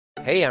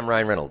Hey, I'm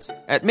Ryan Reynolds.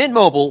 At Mint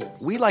Mobile,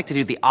 we like to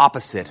do the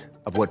opposite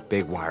of what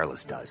Big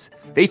Wireless does.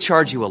 They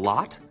charge you a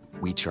lot,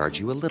 we charge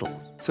you a little.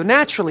 So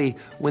naturally,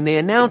 when they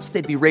announced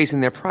they'd be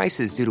raising their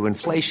prices due to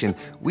inflation,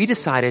 we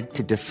decided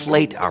to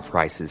deflate our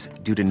prices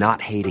due to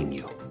not hating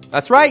you.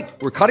 That's right.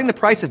 We're cutting the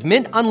price of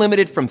Mint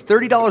Unlimited from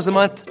 $30 a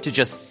month to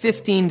just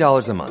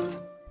 $15 a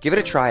month. Give it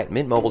a try at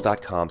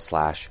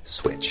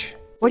mintmobile.com/switch.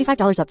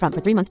 $45 up front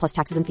for 3 months plus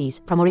taxes and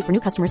fees. Promo rate for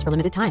new customers for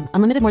limited time.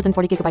 Unlimited more than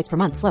 40 gigabytes per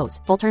month. Slows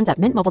full terms at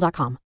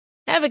mintmobile.com.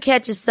 Ever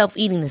catch yourself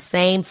eating the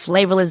same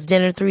flavorless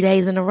dinner 3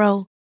 days in a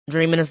row?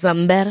 Dreaming of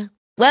something better?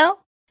 Well,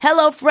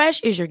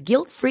 HelloFresh is your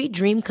guilt-free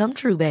dream come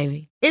true,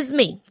 baby. It's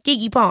me,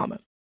 Keke Palmer.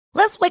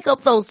 Let's wake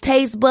up those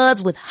taste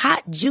buds with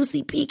hot,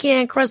 juicy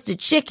pecan-crusted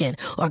chicken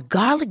or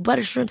garlic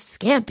butter shrimp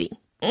scampi.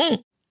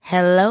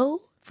 Hello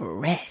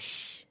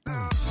Fresh.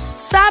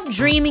 Stop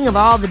dreaming of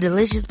all the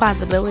delicious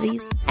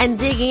possibilities and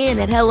dig in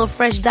at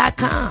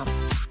HelloFresh.com.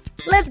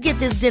 Let's get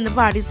this dinner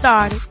party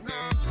started.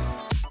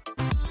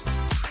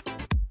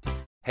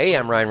 Hey,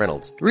 I'm Ryan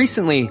Reynolds.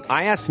 Recently,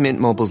 I asked Mint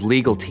Mobile's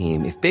legal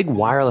team if big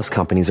wireless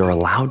companies are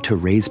allowed to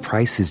raise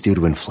prices due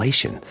to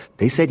inflation.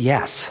 They said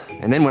yes.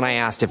 And then when I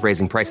asked if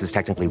raising prices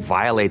technically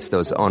violates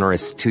those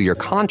onerous 2-year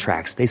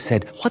contracts, they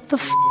said, "What the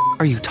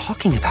are you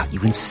talking about,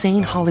 you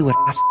insane Hollywood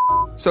ass?"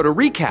 So to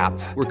recap,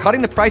 we're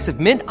cutting the price of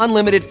Mint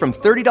Unlimited from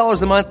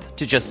 $30 a month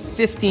to just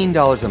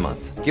 $15 a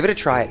month. Give it a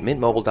try at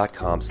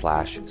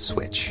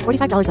mintmobile.com/switch.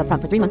 $45 up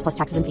front for 3 months plus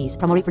taxes and fees.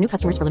 Promo rate for new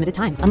customers for limited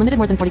time. Unlimited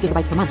more than 40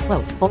 gigabytes per month.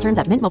 Slows full terms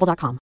at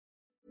mintmobile.com.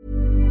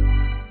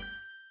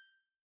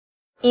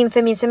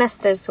 Inför min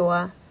semester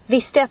så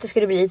visste jag att det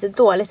skulle bli lite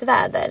dåligt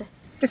väder.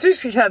 Jag tror du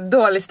skulle säga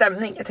dålig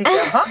stämning. Jag tänkte,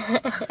 jaha.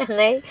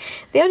 Nej,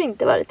 det har det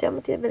inte varit. Jag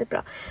måtte väldigt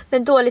bra.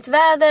 Men dåligt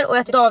väder och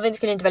att David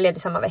skulle inte vara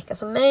ledig samma vecka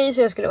som mig.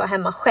 Så jag skulle vara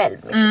hemma själv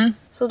mycket.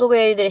 Så då går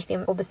jag ju direkt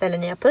in och beställer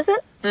nya pussel.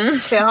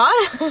 Så jag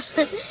har.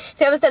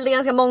 Så jag beställde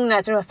ganska många.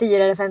 Jag tror det var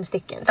 4 eller 5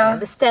 stycken. Så jag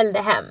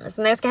beställde hem.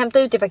 Så när jag ska hämta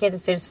ut det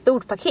paketet så är det ett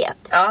stort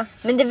paket.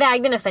 Men det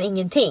vägde nästan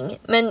ingenting.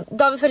 Men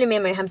David följer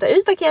med mig och hämtar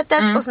ut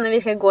paketet. Och så när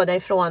vi ska gå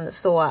därifrån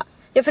så...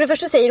 Ja, för det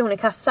första säger hon i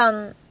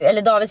kassan,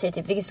 eller David säger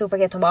typ, vilket stort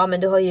paket. Hon bara,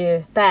 men du har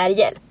ju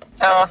bärhjälp.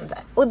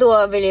 Och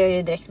då vill jag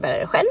ju direkt bära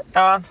det själv.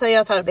 Så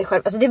jag tar det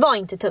själv. Alltså det var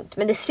inte tungt,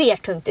 men det ser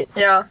tungt ut.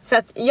 Så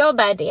att jag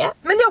bär det.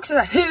 Men det är också så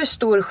här, hur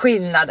stor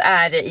skillnad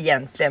är det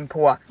egentligen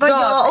på vad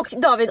jag och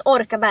David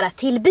orkar bära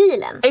till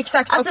bilen?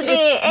 Exakt. Alltså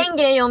det är en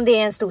grej om det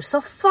är en stor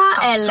soffa.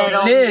 Absolut. Eller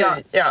om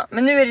ja,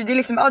 men nu är det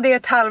liksom, det är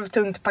ett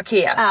halvtungt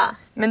paket.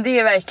 Men det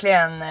är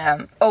verkligen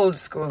old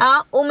school.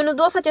 Ja, men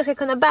då för att jag ska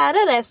kunna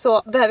bära det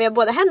så behöver jag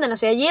båda händerna.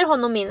 Så jag ger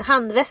honom min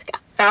handväska.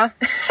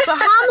 Så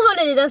han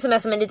håller i den som är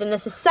som en liten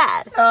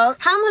necessär.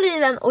 Han håller i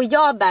den och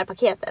jag bär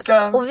paketet.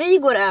 Och vi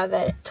går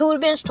över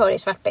Torbjörns torg i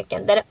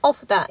Svartbäcken, där det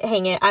ofta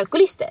hänger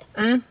alkoholister.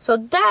 Så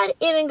där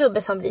är det en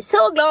gubbe som blir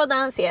så glad när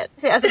han ser.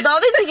 Alltså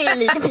David tycker det är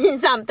lite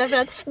pinsamt. Därför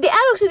att det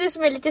är också det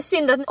som är lite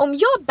synd, att om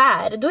jag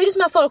bär, då är det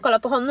som att folk kollar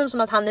på honom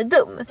som att han är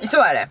dum.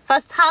 Så är det.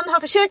 Fast han har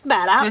försökt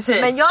bära.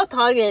 Precis. Men jag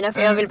tar grejerna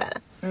för jag vill bära.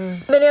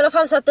 Men i alla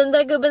fall så att den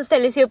där gubben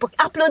ställer sig upp och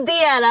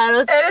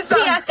applåderar och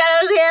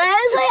pekar och säger, det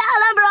är så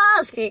jävla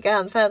bra, skriker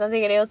han, för att han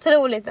tycker det är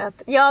otroligt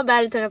att jag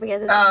bär det tunga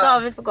paketet och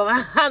David får gå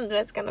med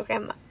handväskan och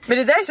skämma. Men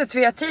det där är så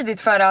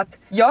tvetydigt, för att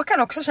jag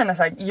kan också känna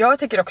så här, jag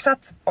tycker också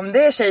att om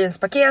det är tjejens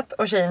paket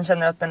och tjejen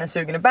känner att den är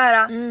sugen att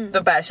bära,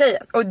 då bär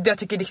tjejen. Och jag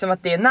tycker liksom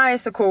att det är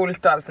nice och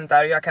coolt och allt sånt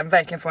där, och jag kan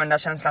verkligen få den där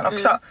känslan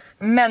också.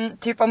 Men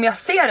typ om jag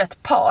ser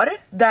ett par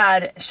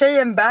där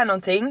tjejen bär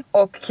någonting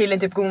och killen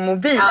typ går med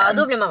mobilen,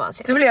 då blir man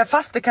vansinnig. Då blir jag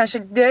fast, det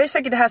är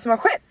säkert det här som har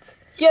skett.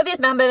 Jag vet,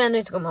 men han behöver ändå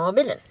inte gå med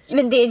mobilen.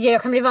 Men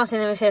jag kan bli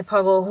vansinnig när vi ser ett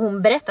par gå och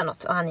hon berättar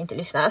något och han inte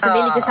lyssnar. Alltså det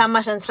är lite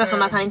samma känsla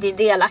som att han inte är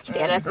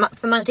delaktig. Eller att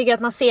för man tycker att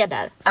man ser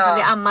där att han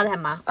blir ammad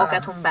hemma och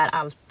att hon bär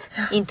allt.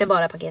 Inte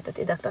bara paketet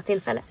i detta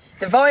tillfälle.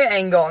 Det var ju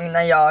en gång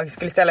när jag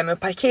skulle ställa mig och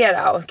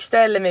parkera och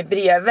ställer mig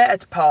bredvid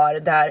ett par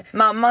där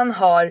mamman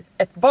har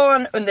ett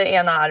barn under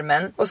ena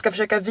armen och ska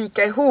försöka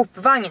vika ihop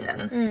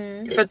vagnen.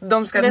 För att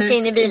den ska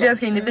in i bilen. Den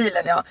ska in i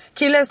bilen, ja.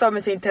 Killen står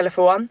med sin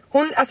telefon.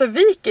 Hon alltså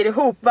viker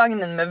ihop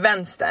vagnen med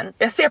vänstern.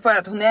 Jag ser på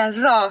henne att hon är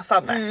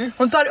rasande.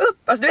 Hon tar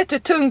upp, alltså du vet hur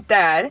tungt det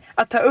är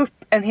att ta upp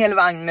en hel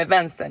vagn med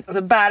vänstern och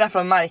så bära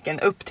från marken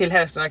upp till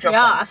hälften av kroppen.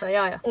 Ja, alltså,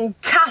 ja. Hon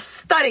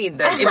kastar in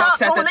den i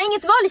baksätet. Hon har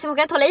inget val, liksom, hon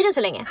kan inte hålla i den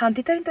så länge. Han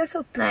tittar inte ens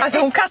upp. Nej. Alltså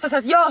hon kastar så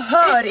att jag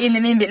hör in i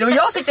min bil. Och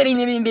jag sitter in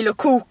i min bil och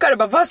kokar och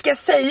bara, vad ska jag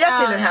säga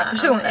till den här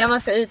personen? Jag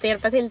måste ut och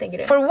hjälpa till, tänker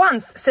du. For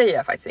once säger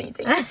jag faktiskt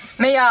ingenting.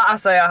 Men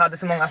jag hade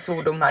så många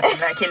svordomar till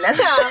den här killen.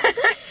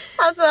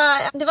 Alltså,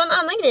 det var en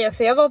annan grej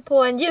också. Jag var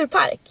på en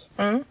djurpark.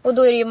 Och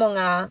då är det ju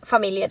många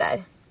familjer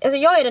där. Alltså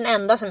jag är den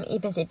enda som i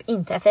princip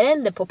inte är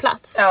förälder på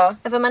plats.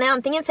 Därför man är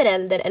antingen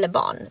förälder eller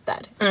barn där.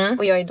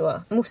 Och jag är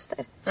då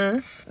moster.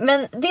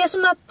 Men det är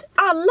som att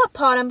alla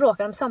paren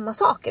bråkar om samma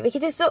saker.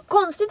 Vilket är så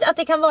konstigt att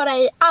det kan vara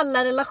i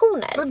alla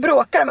relationer. Men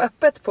bråkar de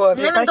öppet på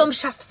djurparken? Nej, men de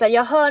tjafsar.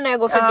 Jag hör när jag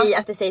går förbi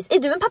att det sägs, är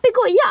du en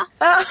papegoja?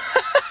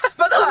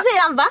 Och så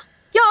säger han, va?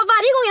 Ja,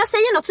 varje gång jag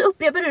säger något så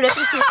upprepar du det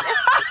precis.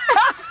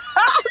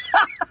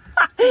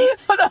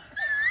 Vadå?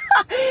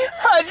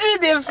 Hörde du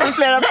det från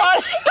flera par?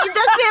 Inte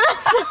att flera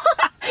så.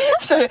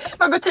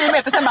 Man går 10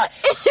 meter sen bara,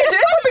 är du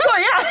en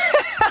papegoja?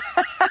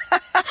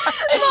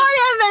 Var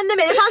jag vände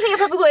mig, det fanns inga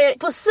papegojor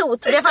på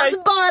sot. Det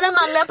fanns bara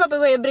manliga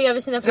papegojor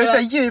bredvid sina Det är föräldrar.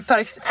 också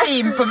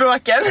djurparksteam på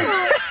bråken.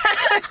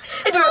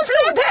 Det var en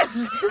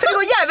flodhäst, för det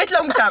går jävligt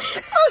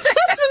långsamt. Och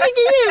sett så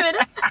mycket djur.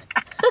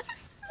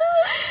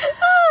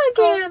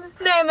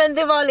 Nej, men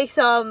det var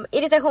liksom,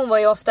 irritation var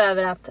ju ofta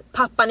över att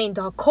pappan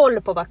inte har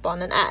koll på vart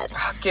barnen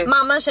är.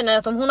 Mamman känner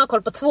att om hon har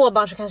koll på 2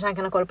 barn så kanske han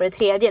kan ha koll på det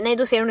 3:e. Nej,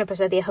 då ser hon ju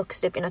plötsligt att det är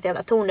högst upp i något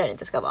jävla torn där det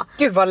inte ska vara.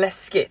 Gud vad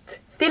läskigt.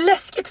 Det är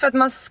läskigt för att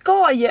man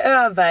ska ge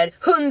över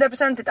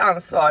 100%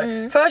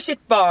 ansvar för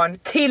sitt barn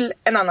till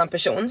en annan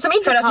person. Som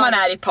inte för att tar. man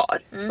är i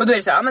par. Och då är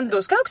det så här, men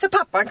då ska också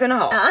pappan kunna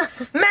ha.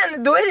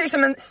 Men då är det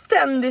liksom en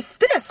ständig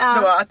stress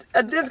då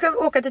att den ska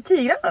åka till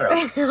tigrarna då.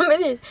 Ja,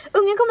 precis.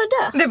 Ungen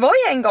kommer dö. Det var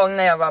ju en gång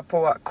när jag var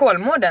på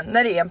Kolmården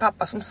när det är en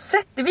pappa som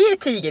sätter vi i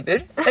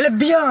tigerbur. Eller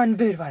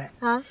björnbur var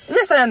det.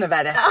 Nästan ännu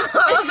värre.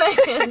 Ja,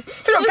 verkligen.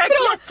 För de kan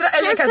klättra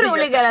eller känns kan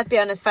troligare att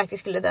björnen faktiskt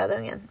skulle döda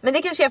ungen. Men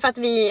det kanske är för att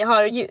vi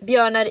har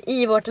björnar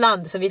i vårt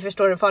land så vi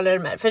förstår hur farliga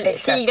de är. För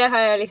tigrar har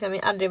jag liksom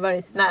aldrig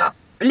varit nära. Ja.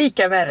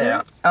 Lika värre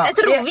då. Ja. Ett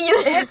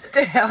rovdjur.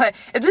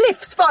 Ett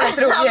livsfarligt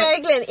rovdjur. Ja,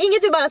 verkligen.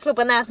 Inget du bara slår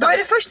på näsan. Då är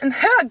det först en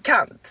hög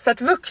kant så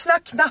att vuxna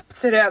knappt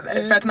ser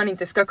över för att man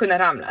inte ska kunna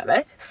ramla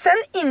över.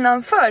 Sen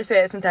innanför så är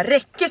det ett sånt här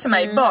räcke som är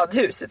i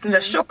badhuset. Ett sånt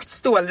där tjockt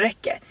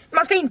stålräcke.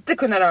 Man ska inte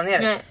kunna ramla ner.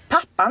 Nej.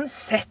 Pappan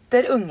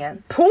sätter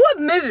ungen på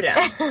muren.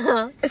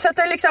 Så att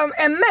det liksom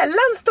är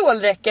mellan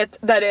stålräcket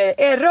där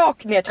det är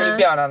rakt ner till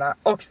björnarna.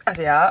 Och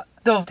alltså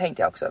då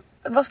tänkte jag också,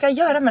 vad ska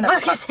jag göra med den här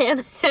Vad ska jag säga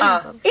nu till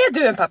pappan? Är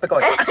du en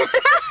papegoja?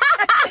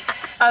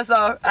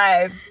 Alltså,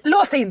 nej.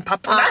 Lås in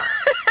papporna.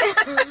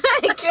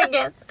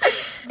 Verkligen.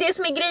 Det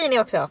som är grejen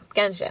är också,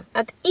 kanske,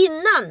 att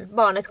innan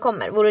barnet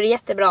kommer vore det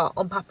jättebra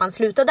om pappan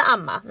slutade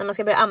amma. När man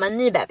ska börja amma en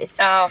ny bebis.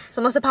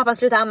 Så måste pappan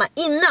sluta amma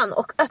innan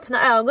och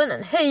öppna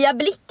ögonen, höja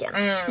blicken.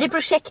 Bli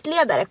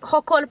projektledare,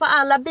 ha koll på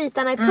alla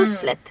bitarna i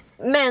pusslet.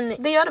 Men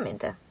det gör de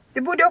inte.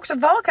 Det borde också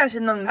vara kanske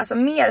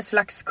någon mer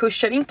slags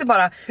kurser. Inte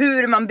bara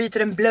hur man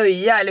byter en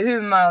blöja eller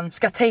hur man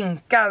ska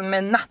tänka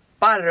med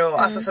nappar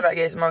och alltså sådana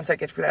grejer som man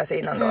säkert får lära sig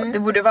innan då. Det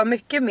borde vara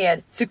mycket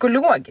mer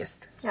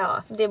psykologiskt.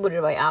 Ja, det borde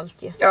det vara i allt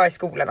ju. Ja, i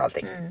skolan och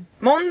allting.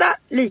 Måndag,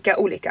 lika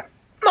olika.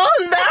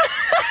 Måndag!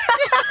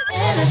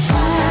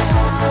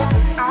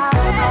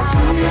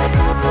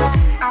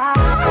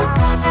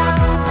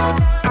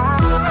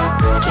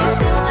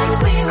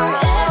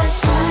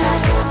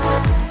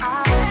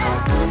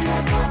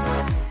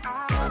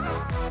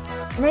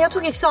 När jag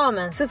tog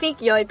examen så fick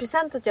jag i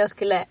present att jag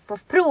skulle få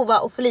prova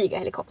att flyga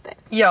helikopter.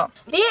 Ja.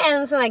 Det är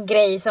en sån här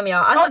grej som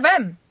jag... Alltså, Av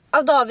vem?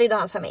 Av David och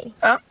hans familj.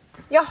 Ja.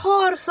 Jag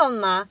har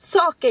såna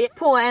saker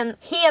på en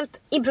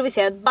helt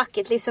improviserad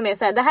bucketlist som är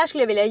så här, det här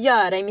skulle jag vilja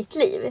göra i mitt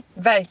liv.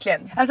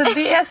 Verkligen. Alltså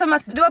det är som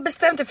att du har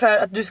bestämt dig för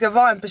att du ska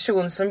vara en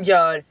person som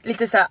gör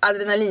lite så här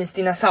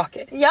adrenalinstinna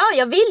saker. Ja,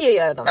 jag vill ju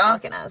göra de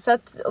sakerna. Så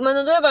att, men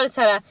då har jag varit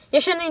så här,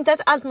 jag känner inte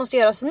att allt måste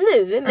göras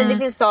nu, men det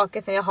finns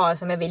saker som jag har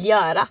som jag vill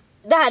göra.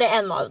 Det här är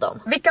en av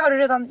dem. Vilka har du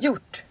redan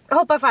gjort?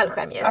 Hoppa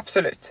fallskärm ju.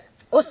 Absolut.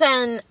 Och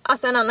sen,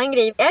 alltså en annan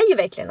grej är ju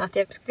verkligen att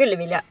jag skulle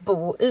vilja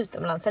bo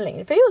utomlands en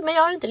längre period. Men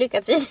jag har inte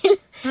lyckats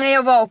hittills. Nej,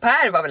 jag var au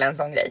pair var väl en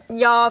sån grej.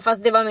 Ja,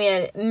 fast det var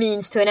mer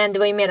means to an end. Det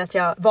var ju mer att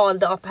jag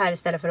valde au pair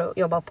istället för att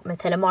jobba med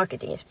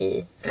telemarketing i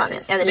Spanien.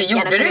 Det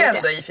gjorde du ju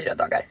ändå i 4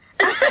 dagar.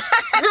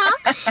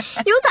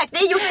 Jo tack, det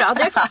är gjort bra.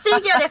 Då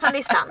stryker jag det från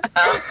listan.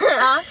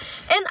 Ja.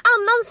 En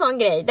annan sån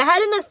grej. Det här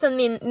är nästan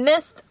min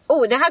mest...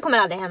 det här kommer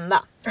aldrig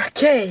hända.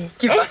 Okej,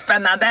 gud vad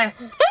spännande.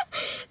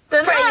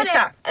 Den Får jag här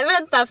gissa?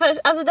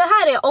 alltså det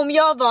här är om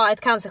jag var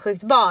ett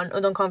cancersjukt barn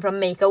och de kom från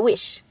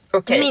Make-A-Wish.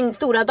 Okej. Min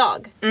stora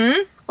dag.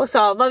 Och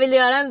sa, vad vill du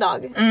göra en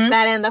dag? Det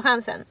här är enda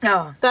chansen.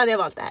 Ja. Då hade jag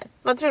valt det här.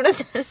 Vad tror du?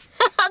 Alltså,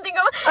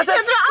 jag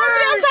tror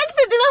aldrig jag har sagt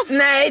det till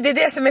någon. Nej, det är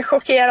det som är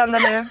chockerande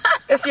nu.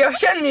 Alltså, jag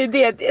känner ju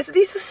det. Alltså, det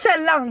är så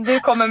sällan du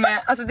kommer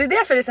med. Alltså, det är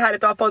därför det är så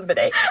härligt att ha podd med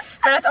dig.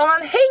 För att om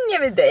man hänger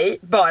med dig,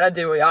 bara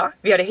du och jag.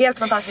 Vi har det helt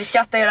fantastiskt, vi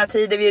skrattar hela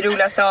tiden, vi är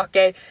roliga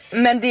saker.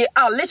 Men det är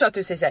aldrig så att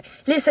du säger så här: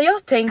 Lisa, jag har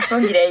tänkt på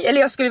en grej.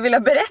 Eller jag skulle vilja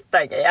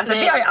berätta en grej. Alltså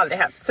det har ju aldrig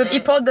hänt. Så i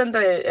podden då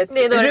är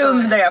det ett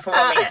rum där jag får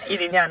vara med i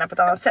din hjärna på ett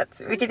annat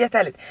sätt. Vilket är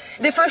jättehärligt.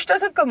 Det första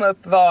som kom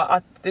upp var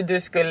att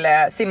du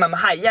skulle simma med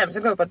hajar. Men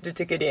så kom upp att du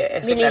tycker det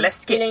är så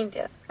läskigt. Vill jag inte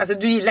göra. Alltså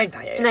du gillar inte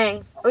hajar.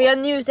 Nej, och jag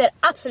njuter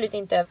absolut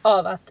inte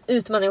av att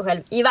utmana mig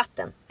själv i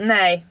vatten.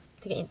 Nej.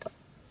 Tycker jag inte om.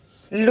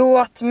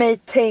 Låt mig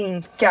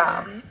tänka.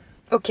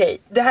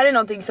 Okej, det här är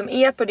någonting som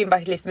är på din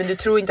bucketlist, men du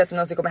tror inte att det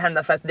någonsin kommer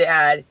hända för att det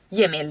är...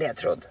 Ge mig en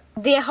ledtråd.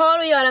 Det har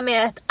att göra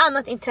med ett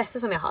annat intresse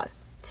som jag har.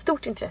 Ett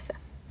stort intresse.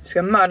 Du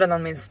ska mörda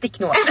någon med en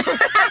sticknål.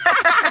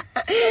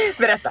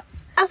 Berätta.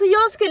 Alltså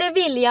jag skulle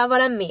vilja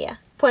vara med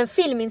på en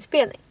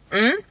filminspelning.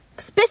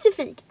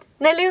 Specifikt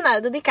när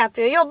Leonardo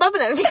DiCaprio jobbar på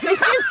den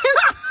filminspelningen.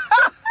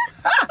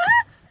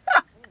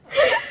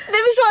 Det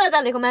förstår jag att det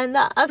aldrig kommer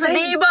hända. Alltså det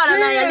är ju bara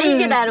när jag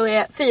ligger där och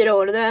är 4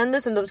 år och då är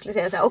ändå som de skulle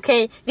säga så här: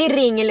 okej, vi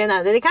ringer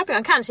Leonardo DiCaprio,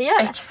 han kanske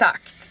gör det.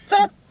 Exakt. För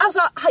att alltså,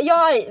 jag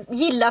har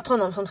gillat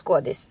honom som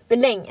skådis för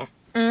länge.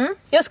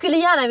 Jag skulle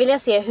gärna vilja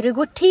se hur det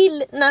går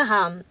till när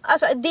han...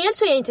 Alltså dels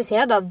så är jag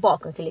intresserad av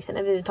bakomkulissen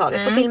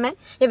överhuvudtaget på filmer.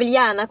 Jag vill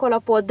gärna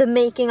kolla på The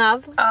Making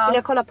of.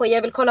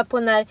 Jag vill kolla på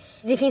när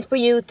det finns på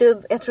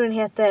YouTube. Jag tror den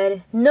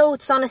heter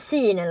Notes on a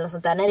Scene eller något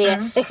sånt där. När det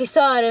är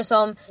regissörer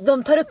som...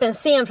 De tar upp en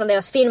scen från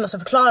deras film och så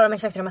förklarar de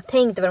exakt hur de har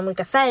tänkt och vad de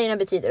olika färgerna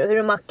betyder. Och hur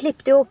de har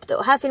klippt ihop det.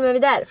 Och här filmar vi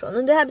därifrån.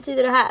 Och det här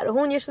betyder det här. Och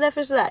hon gör sådär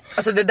för sådär.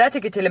 Alltså det där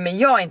tycker till och med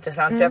jag är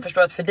intressant. Så jag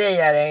förstår att för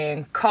dig är det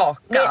en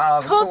kaka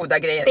av goda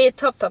grejer. Det är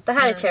topp. Det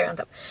här är cherry on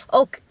top.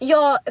 Och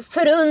jag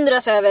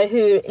förundras över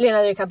hur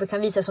Leonardo DiCaprio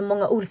kan visa så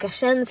många olika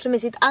känslor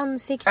med sitt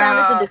ansikte. Han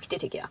är så duktig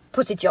tycker jag.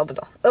 På sitt jobb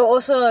då.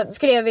 Och så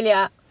skulle jag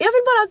vilja... Jag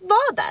vill bara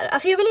vara där.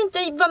 Alltså jag vill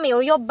inte vara med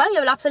och jobba.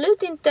 Jag vill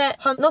absolut inte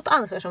ha något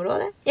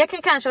ansvarsområde. Jag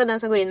kan kanske vara den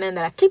som går in med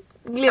den där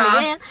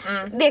klippgrejen.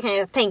 Det kan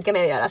jag tänka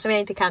mig att göra som jag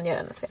inte kan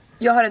göra något för.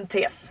 Jag har en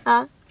tes.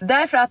 Ja.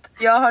 Därför att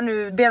jag har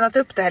nu benat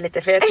upp det här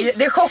lite. För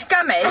det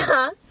chockar mig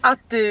att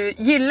du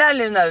gillar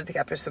Leonardo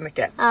DiCaprio så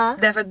mycket.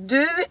 Därför att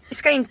du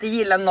ska inte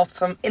gilla något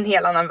som en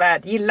hel annan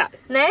värld gillar.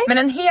 Nej. Men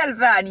en hel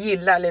värld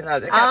gillar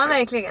Leonardo DiCaprio. Ja,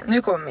 verkligen.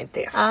 Nu kommer min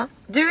tes.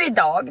 Du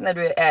idag när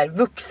du är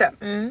vuxen,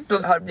 då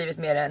har du blivit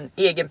mer en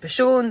egen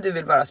person. Du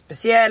vill vara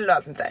speciell och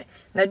allt sånt där.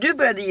 När du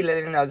började gilla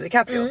Leonardo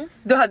DiCaprio,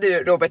 då hade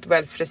du Robert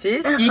Wells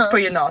frisyr, gick på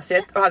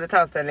gymnasiet och hade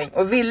tandställning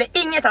och ville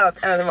inget annat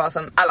än att vara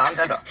som alla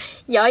andra då.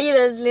 Jag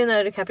gillade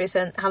Leonardo DiCaprio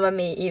sen han var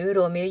med i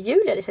Romeo och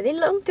Julia, så det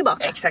är långt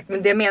tillbaka. Exakt,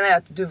 men det menar jag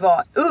att du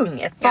var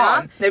ung, ett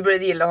barn, när du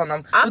började gilla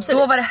honom.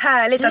 Absolut. Och då var det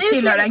härligt att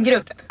tillhöra en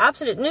grupp.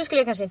 Absolut, nu skulle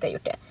jag kanske inte ha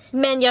gjort det.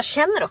 Men jag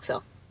känner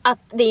också att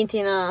det är inte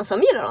är någon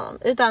som gillar honom.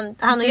 Utan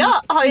han och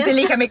jag har ju... Inte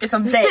lika mycket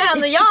som dig.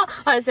 Han och jag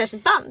har ett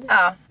särskilt band.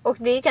 Ja. Och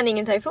det kan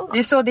ingen ta ifrån oss. Det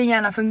är så din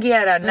hjärna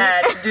fungerar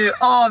när du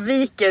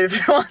avviker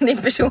från din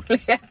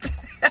personlighet.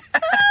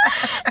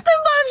 Den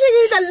bara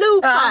försöker hitta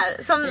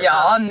loopar. Som...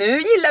 Ja, nu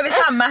gillar vi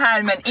samma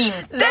här men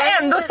inte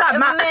ändå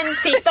samma. Men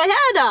titta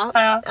här då.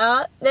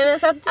 Ja. Nej, men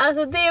så att,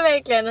 alltså, det är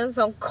verkligen en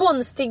sån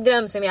konstig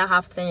dröm som jag har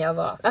haft sen jag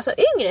var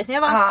yngre. Sen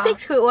jag var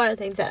 6-7 år och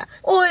tänkte såhär.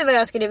 Oj vad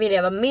jag skulle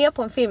vilja vara med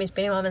på en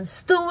filminspelning av en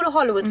stor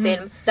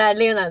Hollywoodfilm där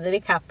Leonardo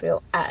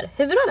DiCaprio är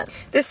huvudrollen.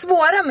 Det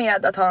svåra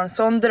med att ha en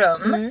sån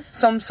dröm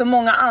som så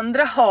många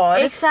andra har.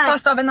 Exakt.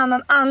 Fast av en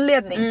annan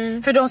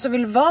anledning. För de som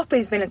vill vara på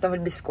inspelningen, de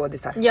vill bli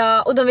skådisar.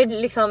 Ja, och de vill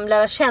liksom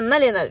lära känna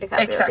Leonardo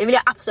DiCaprio. Exakt. Det vill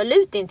jag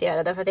absolut inte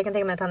göra därför att jag kan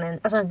tänka mig att han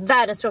är en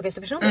världens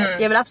tråkigaste person.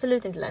 Jag vill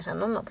absolut inte lära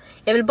känna honom.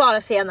 Jag vill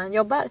bara se när han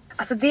jobbar.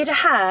 Alltså det är det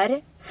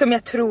här som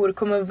jag tror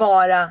kommer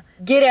vara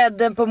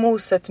grädden på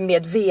moset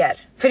med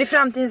VR. För i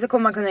framtiden så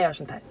kommer man kunna göra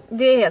sånt här.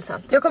 Det är helt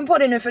sant. Jag kom på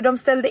det nu för de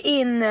ställde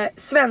in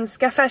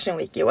svenska Fashion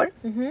Week i år.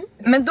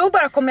 Men då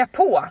bara kom jag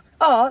på,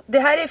 det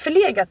här är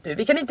förlegat nu.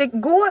 Vi kan inte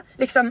gå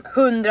liksom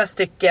 100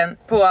 stycken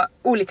på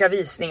olika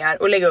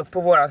visningar och lägga upp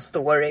på våran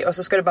story. Och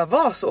så ska det bara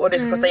vara så. Och det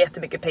ska kosta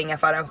jättemycket pengar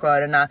för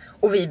arrangörerna.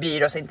 Och vi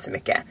bryr oss inte så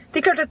mycket. Det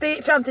är klart att det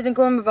i framtiden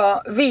kommer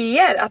vara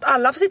VR. Att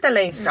alla får sitta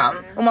längst fram.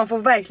 Och man får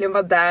verkligen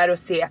vara där och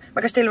se.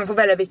 Man kanske till och med får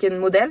välja vilken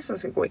modell som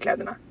ska gå i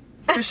kläderna.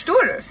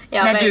 Förstår du?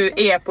 Ja, när men... du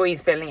är på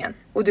inspelningen.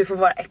 Och du får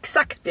vara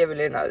exakt bredvid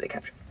Leonardo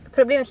DiCaprio.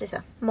 Problemet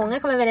Lisa, många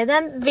kommer välja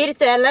den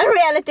virtuella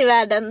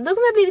reality-världen. Då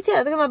kommer jag bli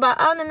irriterad. Då kommer jag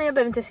bara, nej men jag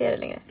behöver inte se det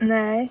längre.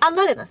 Nej.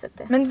 Alla har redan sett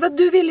det. Men vad,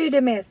 du vill ju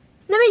det mer.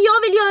 Nej men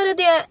jag vill göra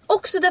det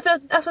också därför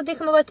att alltså, det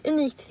kommer vara ett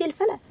unikt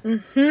tillfälle.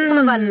 Det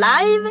kommer vara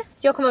live.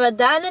 Jag kommer vara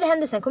där när det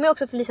händer. Sen kommer jag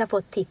också för Lisa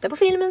få titta på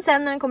filmen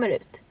sen när den kommer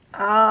ut.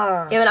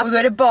 Och då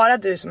är det bara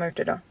du som har gjort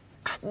det då?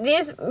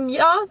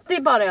 Det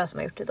är bara jag som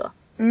har gjort det då.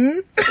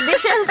 Det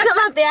känns som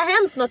att det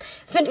har hänt något.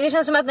 För det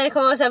känns som att när det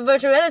kommer så här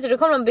virtual reality, då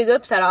kommer de bygga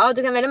upp så här,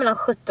 du kan välja mellan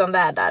 17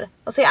 världar.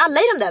 Och så är alla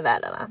i de där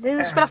världarna. Det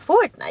är spelar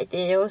Fortnite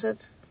i och så.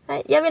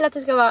 Nej, jag vill att det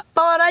ska vara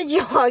bara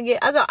jag,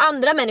 alltså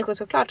andra människor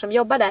såklart som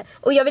jobbar där.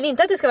 Och jag vill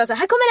inte att det ska vara så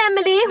här kommer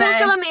Emily, hon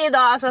ska vara med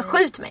idag, alltså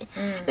skjut mig.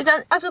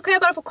 Utan alltså kan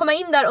jag bara få komma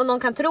in där och någon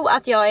kan tro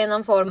att jag är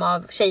någon form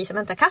av tjej som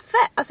hämtar kaffe.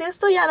 Alltså jag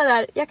står gärna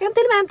där, jag kan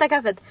till och med hämta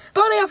kaffet.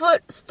 Bara jag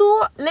får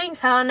stå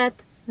längs hörnet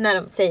när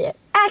de säger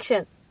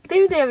action. Det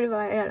är ju det jag vill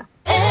bara göra.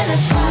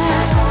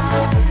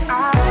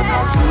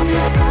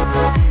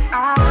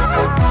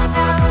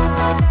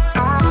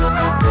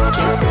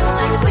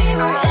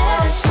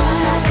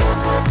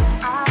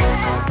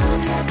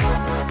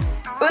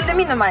 Under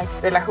min och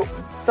Mikes relation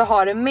så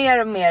har det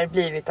mer och mer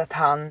blivit att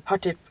han har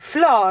typ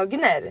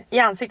flagner i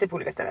ansiktet på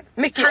olika ställen.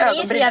 Mycket han är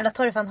ju så jävla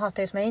torr för han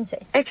hatar ju att smörja in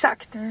sig.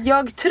 Exakt.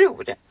 Jag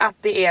tror att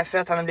det är för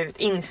att han har blivit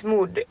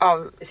insmord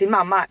av sin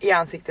mamma i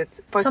ansiktet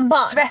på som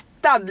barn.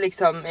 Tvättad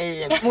liksom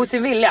mot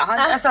sin vilja.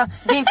 Alltså,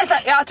 det är inte så,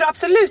 jag tror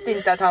absolut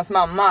inte att hans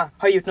mamma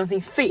har gjort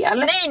någonting fel.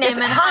 Nej,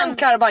 men han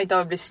klarar bara inte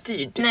av att bli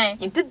styrd. Nej.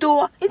 Inte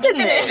då, inte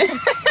nu.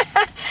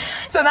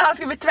 Så när han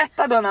skulle bli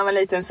tvättad då när han var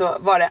liten så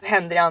var det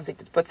händer i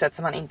ansiktet på ett sätt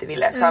som han inte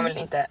ville. Så han ville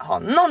inte ha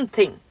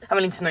någonting. Han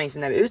vill inte smörja in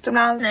sig när vi är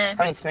utomlands. Han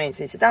vill inte smörja in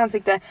sig i sitt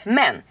ansikte.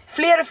 Men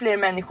fler och fler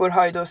människor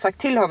har ju då sagt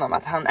till honom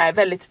att han är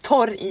väldigt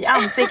torr i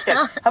ansiktet.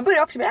 Han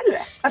börjar också bli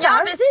äldre. Alltså,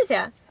 precis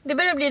ja. Det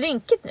börjar bli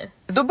rynkigt nu.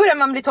 Då börjar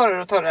man bli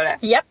torrare och torrare.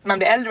 Yep. Man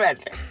blir äldre och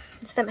äldre.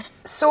 Det stämmer.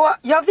 Så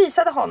jag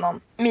visade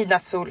honom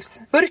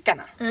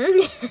midnattssolsburkarna.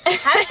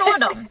 Här står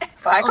de.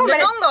 Och här kommer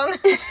någon gång.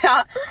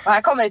 Ja, och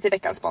här kommer det till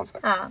veckans sponsor.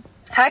 Ja.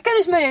 Här kan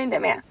du smörja in det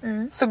med.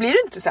 Så blir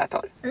du inte så här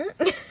torr.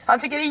 Han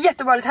tycker det är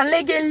jättevanligt. Han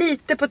lägger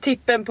lite på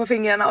tippen på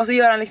fingrarna och så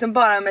gör han liksom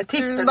bara med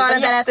tippen. Bara så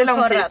där det är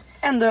som torrast.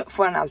 Ändå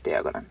får han alltid i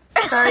ögonen.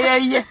 Så det gör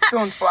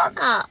jätteont på han.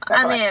 Ja,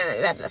 han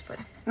är värdelös på det.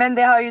 Men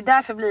det har ju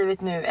därför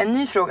blivit nu en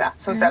ny fråga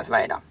som ställs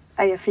varje dag.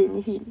 Är jag fin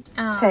i hyn?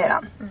 Säger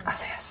han.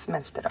 Alltså jag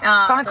smälter då.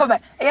 Han kommer.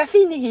 Är jag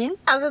fin i hyn?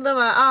 Alltså då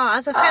bara,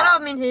 alltså skär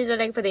av min hy och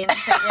lägg på din.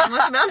 Jag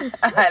måste bra.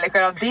 Eller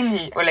skär av din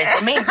hy och lägg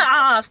på min.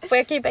 Får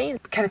jag krypa in?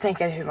 Kan du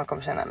tänka dig hur man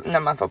kommer känna när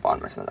man får barn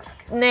med sådana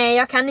saker? Nej,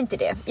 jag kan inte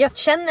det. Jag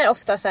känner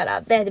ofta så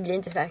här, det blir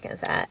inte så här,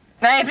 så här.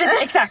 Nej,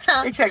 precis,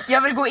 exakt.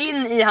 Jag vill gå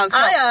in i hans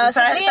kropp. Så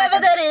leva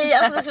där i,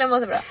 alltså det skulle må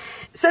så bra.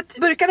 Så att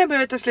burkarna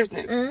börjar ta slut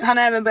nu. Han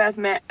har även börjat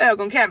med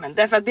ögonkrämen.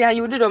 Därför att det han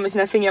gjorde då med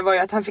sina fingrar var ju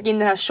att han fick in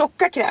den här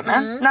tjocka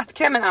krämen.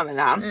 Nattkrämen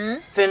använder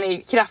han. För den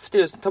är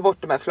kraftig och tar bort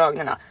de här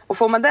flagnorna. Och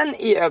får man den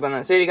i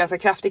ögonen så är det ganska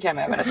kraftig kräm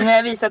i ögonen. Så när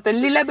jag visat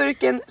den lilla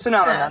burken så nu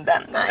använder han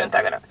den runt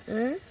ögonen.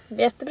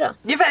 Jättebra.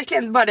 Det är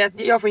verkligen bara det att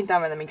jag får inte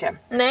använda min kräm.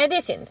 Nej, det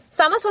är synd.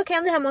 Samma sak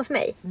händer hemma hos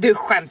mig. Du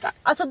skämtar.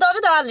 Alltså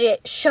David har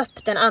aldrig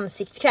köpt en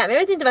ansiktskräm. Jag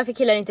vet inte varför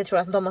killar inte tror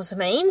att de måste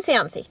smörja in sig i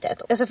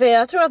ansiktet. Alltså för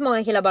jag tror att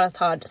många killar bara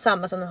tar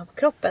samma som de har på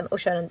kroppen och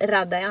kör en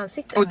radda i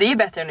ansiktet. Och det är ju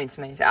bättre än att inte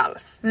smörja in sig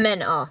alls. Men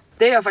ja.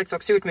 Det har jag faktiskt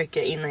också gjort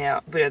mycket innan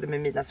jag började med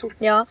midnattssol.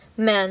 Ja,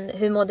 men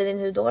hur mådde din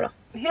hud då?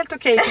 Helt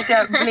okej tills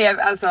jag blev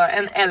alltså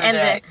en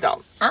äldre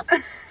dam. Ja.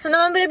 Så när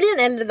man börjar bli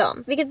en äldre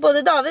dam, vilket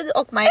både David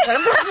och Mike har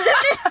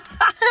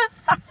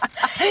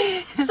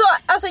så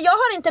alltså jag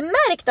har inte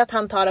märkt att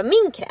han tar av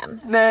min kräm.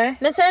 Nej.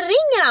 Men sen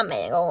ringer han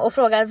mig en gång och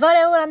frågar, var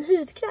är våran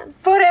hudkräm?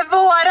 Var är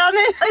våran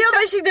nu? Och jag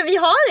bara, ursäkta, vi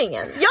har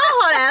ingen. Jag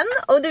har en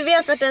och du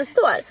vet vart den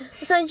står.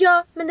 Och sen,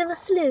 ja, men den var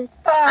slut.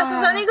 Alltså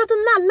så han har gått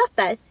och nallat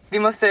där. Vi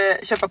måste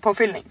köpa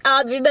påfyllning.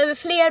 Ja, vi behöver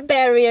fler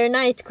Barrier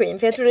Night Cream.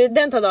 För jag tror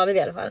den tar David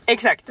i alla fall.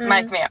 Exakt,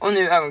 Mike med. Och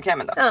nu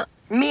ögonkrämen då. Ja.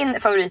 Min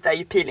favorit är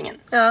ju peelingen.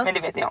 Ja. Men det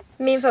vet ni om.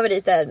 Min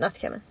favorit är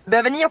nattkrämen.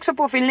 Behöver ni också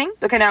påfyllning?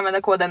 Då kan ni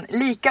använda koden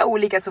lika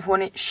olika så får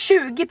ni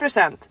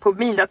 20% på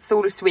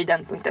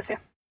midnattssolsweden.se.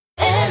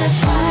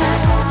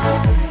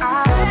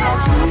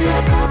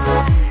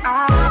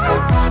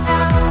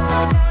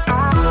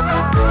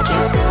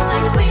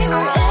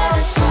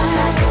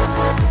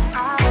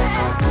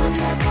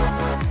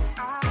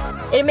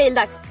 Är det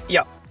maildags?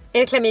 Ja. Är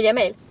det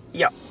klamydia-mail?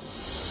 Ja.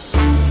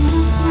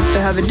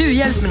 Behöver du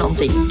hjälp med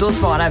någonting? Då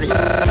svarar vi.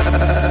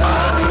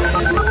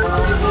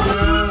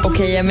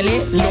 Okej, Emily,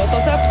 låt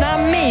oss öppna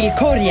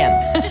mailkorgen.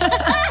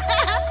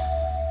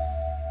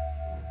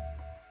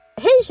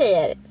 Hej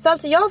tjejer! Så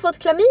alltså jag har fått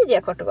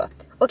klamydia kort och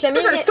gott. Och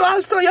klamydia... Så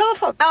alltså jag har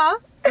fått? Ja,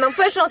 men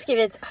först har hon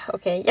skrivit...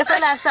 Okej, jag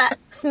får läsa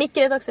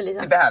smickret också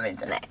lite. Du behöver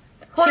inte. Nej.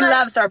 She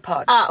loves our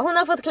pod. Ja, hon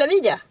har fått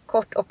klamydia,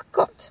 kort och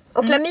gott.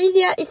 Och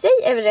klamydia i sig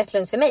är väl rätt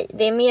lugnt för mig.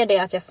 Det är mer det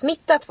att jag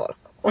smittat folk.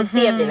 Och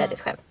det blir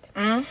väldigt skämt.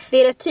 Det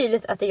är rätt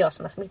tydligt att det är jag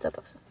som har smittat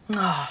också.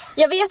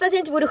 Jag vet att jag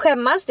inte borde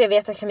skämmas. Jag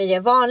vet att klamydia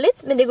är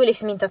vanligt. Men det går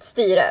liksom inte att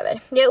styra över.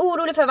 Jag är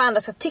orolig för vad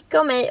andra ska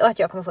tycka om mig. Och att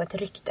jag kommer få ett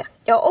rykte.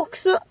 Jag har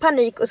också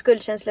panik och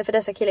skuldkänsla för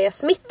dessa killar jag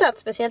smittat.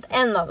 Speciellt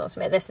en av dem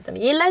som jag dessutom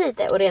gillar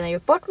lite. Och redan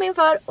gjort bort mig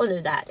inför. Och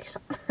nu det här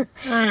liksom.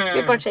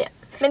 Gjort bort sig igen.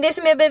 Men det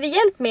som jag behöver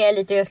hjälp med är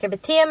lite hur jag ska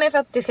bete mig för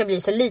att det ska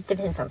bli så lite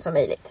pinsamt som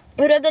möjligt.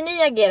 Hur hade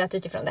ni agerat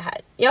utifrån det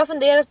här? Jag har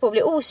funderat på att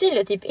bli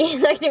osynlig, typ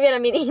inaktivera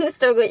min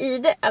Insta och gå i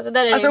det. Alltså,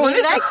 där är alltså det hon min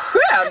är väg. så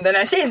skön, den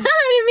här tjejen. Det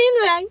här är min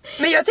väg.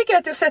 Men jag tycker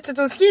att det sättet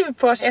hon skriver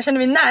på, jag känner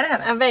mig nära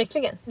henne. Ja,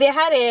 verkligen. Det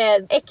här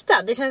är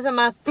äkta. Det känns som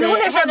att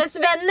hennes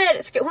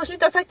vänner... Hon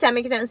slutar ha sagt så här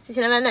mycket ens till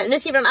sina vänner. Nu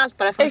skriver hon allt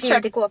bara för att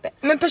skriva till KP.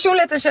 Men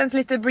personligheten känns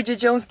lite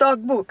Bridget Jones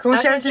dagbok. Hon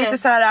känns lite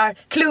så här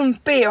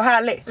klumpig och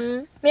härlig.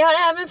 Men jag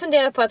har även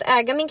funderat på att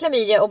äga min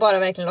klamydia och bara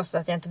verkligen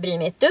låtsas att jag inte bryr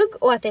mig ett dugg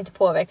och att det inte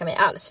påverkar mig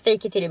alls.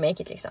 Fake it till you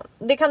make it liksom.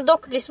 Det kan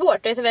dock bli svårt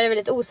och jag är tyvärr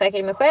väldigt osäker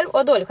i mig själv och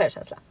har dålig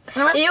självkänsla.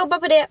 Jag jobbar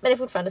på det, men det är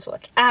fortfarande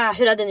svårt.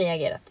 Hur hade ni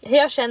agerat?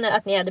 Jag känner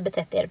att ni hade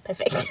betett er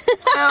perfekt.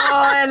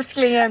 Ja,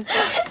 älsklingen.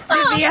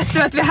 Det vet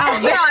du att vi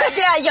hade.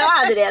 Ja, jag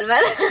hade det, eller?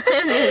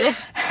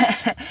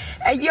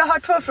 Jag har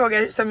 2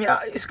 frågor som jag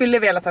skulle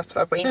vilja haft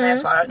svar på innan jag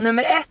svarar.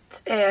 Nummer 1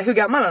 är hur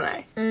gammal hon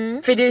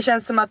är. För det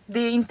känns som att det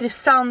är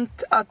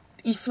intressant att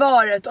i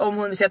svaret om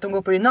hon vill säga att hon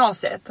går på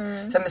gymnasiet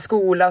så med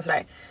skola och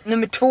sådär.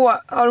 Nummer 2,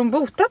 har hon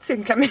botat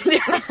sin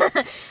klamydia?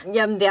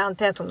 Ja, men det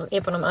antar jag att hon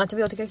är på någon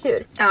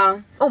antibiotikakur.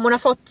 Ja. Om hon har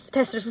fått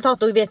testresultat,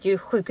 då vet ju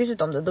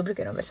sjukhuset om det. Då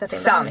brukar de väl sätta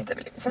in sant,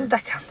 sånt där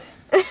kan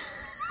du.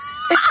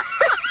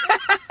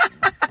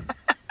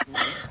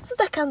 Så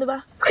där kan du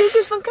bara.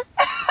 Sjukhus funkar.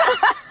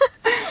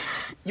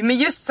 Jo, men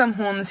just som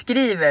hon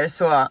skriver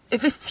så...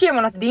 För ser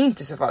man att det är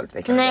inte så farligt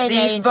med klamydia. Nej, det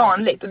är ju inte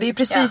vanligt. Och det är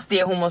precis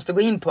det hon måste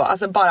gå in på.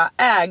 Alltså bara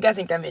äga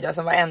sin klamydia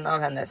som var en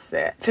av hennes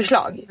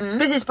förslag.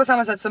 Precis på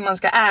samma sätt som man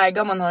ska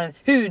äga om man har en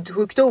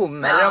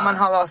hudsjukdom. Eller om man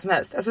har vad som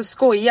helst. Alltså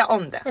skoja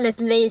om det. Eller ett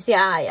lazy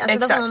eye. Alltså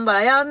exakt. då får man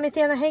bara, ja mitt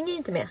ena hänger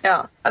inte med.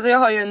 Ja, alltså jag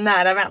har ju en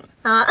nära vän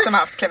som har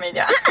haft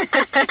klamydia.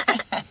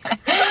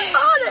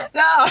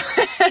 Ja,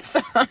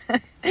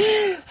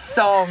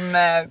 som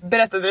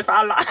berättade det för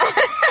alla.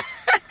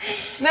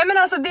 Nej men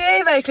alltså det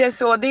är verkligen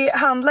så. Det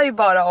handlar ju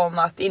bara om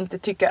att inte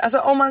tycka... Alltså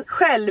om man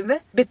själv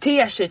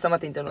beter sig som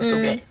att det inte är någon stor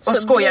grej. Och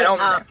skojar om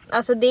det.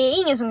 Alltså det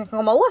är ingen som kan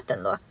komma åt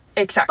den då.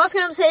 Exakt. Vad ska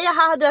de säga?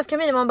 Haha, du har haft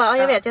klamydia. Man bara,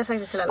 jag vet, jag har sagt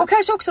det till alla. Och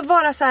kanske också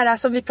vara så här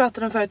som vi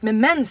pratade om förut med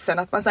mensen.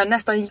 Att man så här,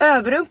 nästan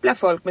överrumplar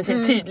folk med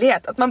sin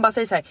tydlighet. Att man bara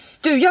säger så här: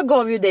 du, jag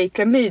gav ju dig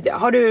klamydia.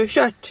 Har du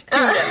kört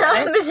kuren?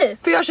 Ja, precis.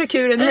 För jag kör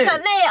kuren nu. Nej,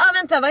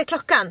 vänta, vad är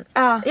klockan?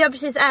 Jag har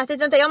precis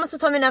ätit. Vänta, jag måste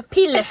ta mina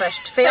piller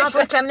först. För jag har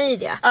fått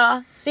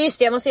klamydia. Så just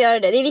det, jag måste göra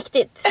det. Det är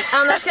viktigt.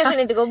 Annars kanske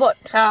det inte går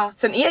bort.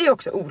 Sen är det ju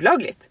också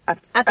olagligt.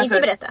 Att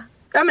inte berätta.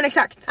 Ja men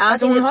exakt.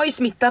 Alltså hon har ju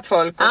smittat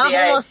folk och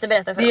hon måste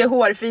berätta för det är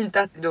hårfint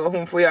att då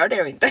hon får göra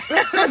det och inte.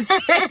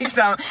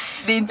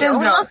 Det är inte en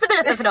hon bra... måste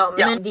berätta för dem.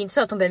 Men det är inte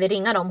så att hon behöver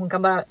ringa dem. Hon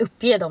kan bara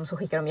uppge dem så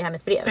skickar de ju hem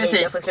ett brev.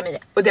 Precis.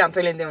 Och det är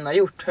antagligen det hon har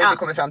gjort. Har vi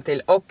kommit fram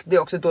till. Och det är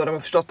också då de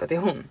har förstått att det är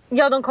hon.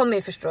 Ja, de kommer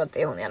ju förstå att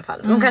det är hon i alla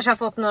fall. De kanske har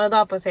fått några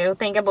dagar på sig att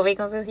tänka på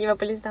vilka de ska skriva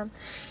på listan.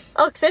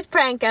 Också ett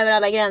prank över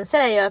alla gränser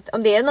är ju att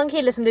om det är någon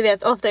kille som du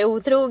vet ofta är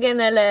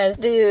otrogen eller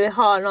du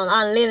har någon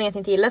anledning att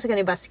inte gilla, så kan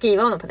du bara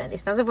skriva honom på den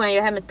listan så får han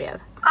ju hem ett brev.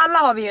 Alla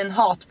har vi ju en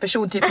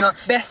hatperson, typ någon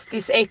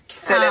bästis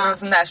ex eller någon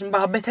sån där som bara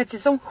har betett sig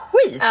som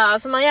skit. Ja,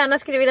 som man gärna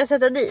skulle vilja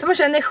sätta dit. Som man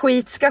känner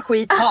skit ska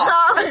skit ha.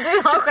 Ja,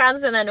 du har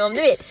chansen här nu om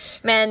du vill.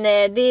 Men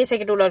det är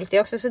säkert olagligt det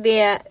också, så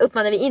det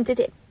uppmanar vi inte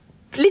till.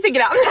 Lite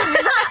grann.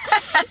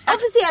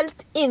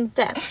 Officiellt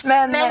inte.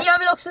 Men jag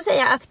vill också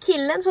säga att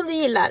killen som du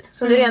gillar,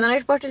 som du redan har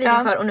gjort bort dig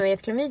lite för och nu är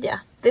ett klamydia,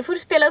 det får du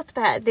spela upp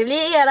det här. Det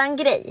blir eran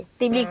grej.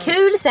 Det blir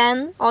kul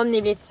sen om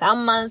ni blir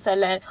tillsammans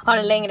eller har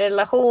en längre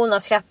relation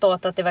och skrattar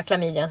åt att det var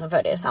klamydian som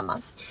förde er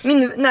samman.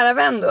 Min nära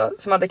vän då,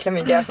 som hade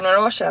klamydia för några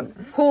år sedan,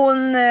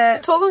 hon...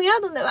 2 gånger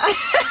hade hon det, va?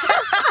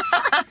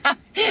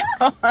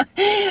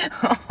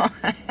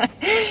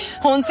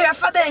 Hon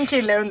träffade en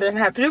kille under den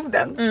här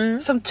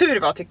perioden som tur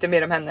var tyckte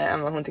mer om henne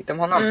än vad hon tyckte om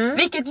honom.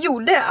 Vilket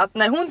gjorde att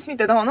när hon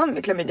smittade honom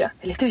med klamydia,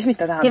 eller inte vi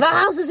smittade han. Det var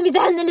han som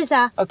smittade henne,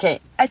 Lisa.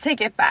 Okej, I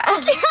take it back.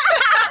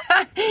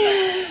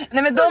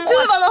 Nej, men de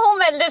var hon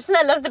väl den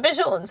snällaste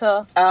person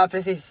så. Ja,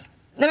 precis.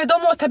 Nej men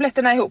de åt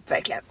tabletterna ihop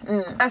verkligen.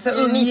 Alltså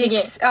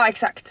umgicks. Ja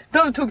exakt.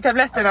 De tog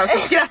tabletterna och så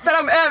skrattade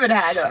de över det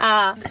här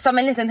då. Som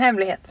en liten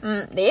hemlighet.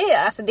 Det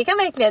är alltså, det kan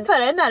verkligen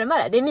föra er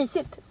närmare. Det är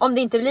mysigt. Om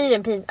det inte blir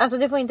en pin. Alltså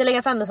du får inte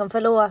lägga fram det som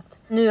förlåt.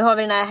 Nu har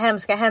vi den här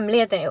hemska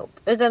hemligheten ihop.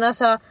 Utan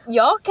alltså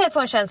jag kan få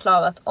en känsla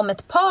av att om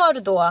ett par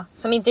då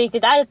som inte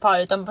riktigt är ett par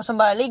utan som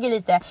bara ligger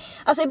lite.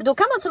 Alltså då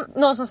kan man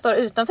som någon som står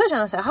utanför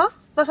känna sig, jaha,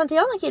 varför inte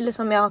jag någon kille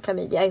som jag har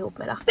klamydia ihop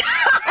med då?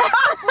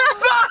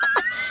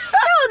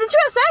 Det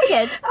tror jag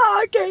säkert.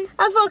 Okay.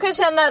 Att folk kan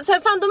känna så här,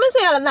 fan de är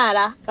så jävla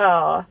nära.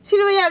 Ja.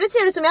 Skulle det vara jävligt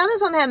trevligt om jag hade en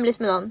sån hemlis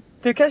med någon.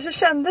 Du kanske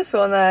kände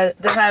så när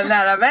den här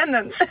nära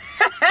vännen.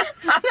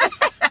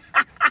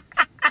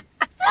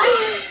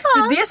 Det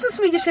är det som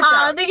smyger sig fram.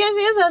 Ja, det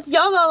kanske är så att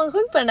jag var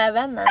avundsjuk på den här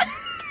vännen.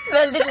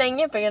 Väldigt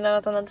länge på grund av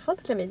att han hade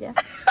fått klamydia.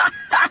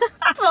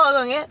 2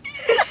 gånger.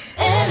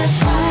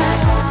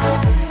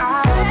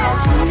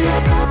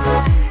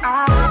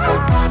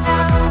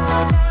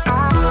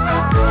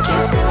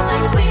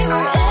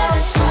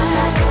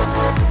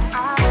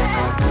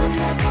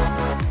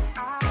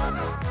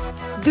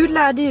 Du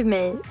lärde ju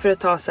mig för ett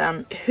tag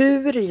sedan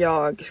hur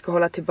jag ska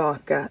hålla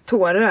tillbaka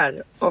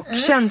tårar och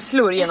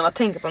känslor genom att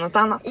tänka på något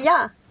annat.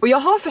 Ja. Och jag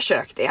har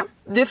försökt det.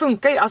 Det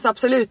funkar ju, alltså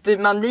absolut,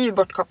 man blir ju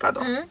bortkopplad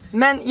då.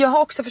 Men jag har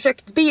också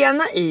försökt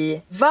bena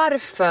i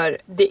varför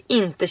det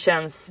inte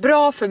känns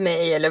bra för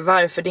mig eller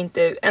varför det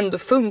inte ändå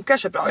funkar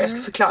så bra. Jag ska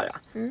förklara.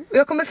 Och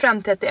jag kommer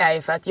fram till att det är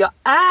ju för att jag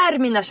är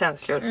mina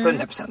känslor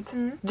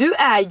 100%. Du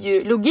är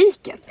ju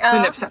logiken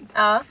 100%.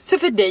 Ja. Så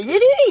för dig är det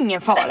ju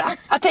ingen fara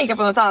att tänka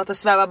på något annat och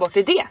sväva bort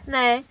i det.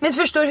 Nej. Men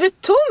förstår du hur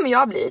tom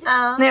jag blir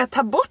när jag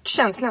tar bort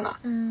känslorna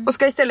och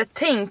ska istället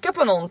tänka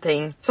på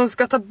någonting som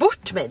ska ta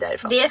bort mig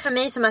därifrån. Det är för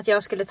mig som att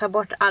jag skulle ta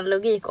bort all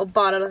logik och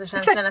bara låta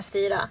känslorna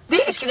styra.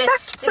 Det är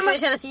exakt det skulle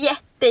kännas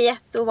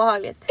jätte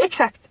obehagligt.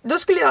 Exakt. Då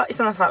skulle jag i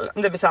sådana fall,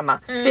 om det blir samma,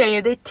 skulle jag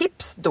ge dig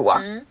tips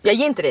då. Jag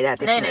ger inte dig det här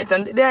tipset nu,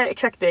 utan det är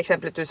exakt det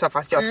exemplet du sa,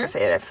 fast jag ska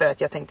säga det för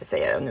att jag tänkte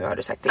säga det och nu har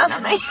du sagt det innan.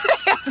 Nej.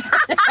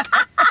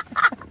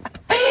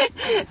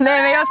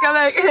 Nej, men jag ska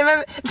verkligen... Man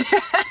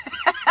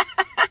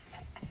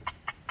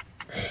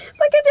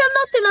kan inte göra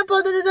något i den här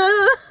podden utan...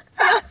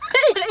 Jag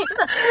säger det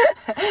innan.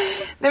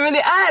 Nej men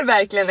det är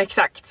verkligen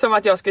exakt som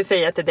att jag skulle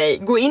säga till dig,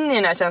 gå in i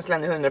den här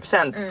känslan nu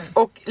 100%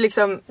 och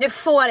liksom... Du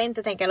får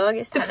inte tänka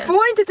logiskt. Du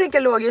får inte tänka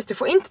logiskt, du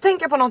får inte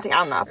tänka på någonting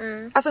annat.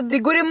 Alltså det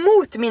går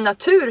emot min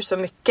natur så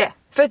mycket.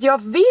 För att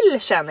jag vill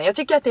känna, jag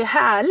tycker att det är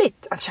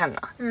härligt att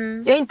känna.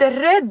 Jag är inte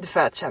rädd för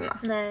att känna.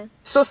 Nej.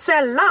 Så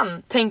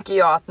sällan tänker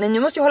jag att nej, nu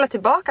måste jag hålla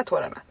tillbaka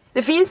tårarna.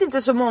 Det finns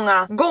inte så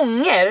många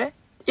gånger.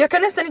 Jag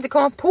kan nästan inte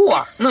komma på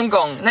någon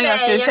gång när jag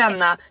skulle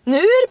känna nu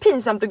är det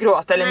pinsamt att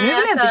gråta eller nu vill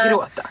jag inte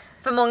gråta.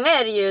 För många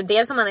är det ju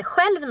dels om man är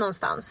själv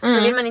någonstans, då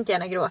vill man inte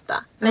gärna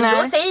gråta. Men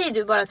då säger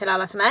du bara till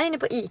alla som är inne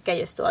på ICA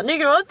just då, nu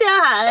gråter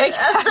jag här.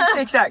 Exakt,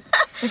 exakt.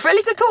 Nu får jag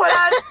lite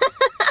tårar.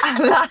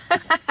 alla.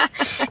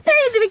 Nej,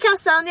 inte vid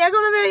kassan. Jag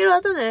kommer börja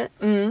gråta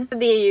nu.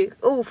 Det är ju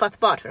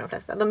ofattbart för de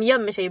flesta. De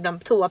gömmer sig ju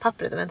bland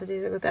toapappret och väntar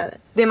tills det gått över.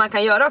 Det man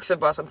kan göra också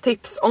bara som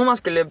tips, om man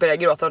skulle börja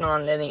gråta av någon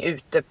anledning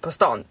ute på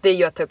stan, det är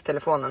ju att ta upp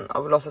telefonen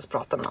och låtsas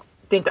prata med någon.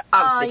 Det är inte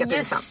alls lika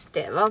pinsamt. Just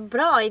det, vad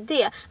bra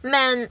idé.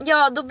 Men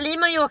ja, då blir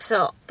man ju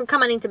också, då kan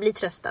man inte bli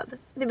tröstad.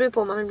 Det beror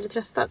på om man vill bli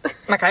tröstad.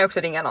 Man kan ju också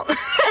ringa någon.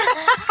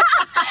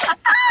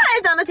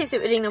 Ett annat tips är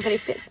ringa någon på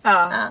riktigt.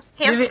 Ja.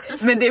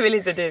 Helt. Men det är väl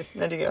inte du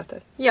när du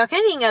gråter? Jag kan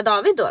ringa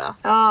David då.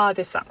 Ja,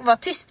 det är sant. Var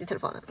tyst i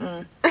telefonen.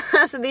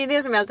 Alltså det är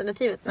det som är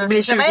alternativet. Det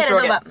blir 20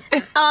 frågor.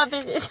 Ja,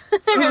 precis.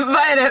 Vad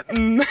är det?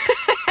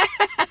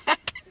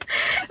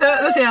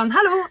 Då säger han,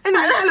 hallå,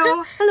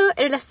 hallå. Hallå,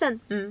 är du ledsen?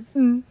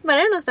 Var är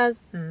det någonstans?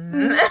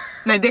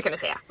 Nej, det kan du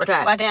säga. Vart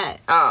är? Vart det är?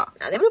 Ja.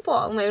 Ja, det beror på.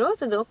 Om jag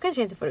gråter då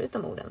kanske jag inte får ut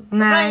de orden.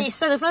 Nej. Då får jag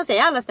gissa, då får jag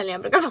säga alla ställen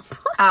jag brukar vara på.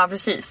 Ja,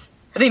 precis.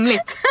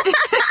 Rimligt.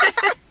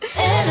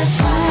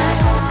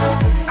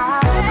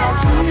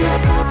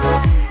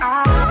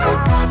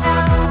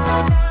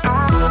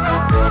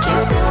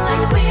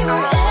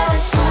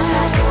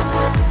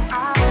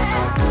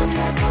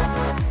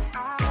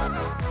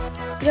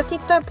 Jag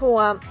tittar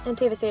på en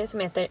tv-serie som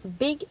heter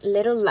Big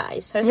Little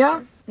Lies. Ja.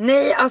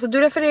 Nej, alltså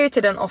du refererar ju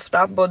till den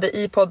ofta, både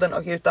i podden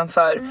och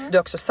utanför. Du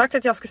har också sagt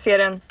att jag ska se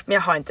den, men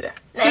jag har inte det.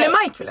 Skulle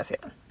Mike vilja se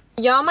den?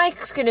 Ja,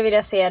 Mike skulle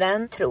vilja se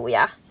den, tror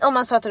jag. Om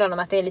man sa till honom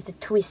att det är lite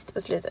twist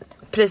på slutet.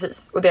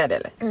 Precis, och det är det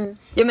eller?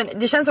 Ja, men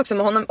det känns också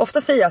med honom,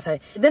 ofta säger jag så här: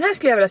 den här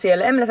skulle jag vilja se,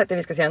 eller Emil har sagt att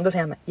vi ska se den. Då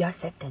säger han, jag har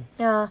sett den.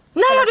 Ja.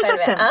 När har du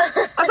sett den?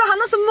 Alltså han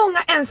har så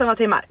många ensamma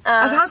timmar.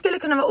 Alltså han skulle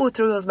kunna vara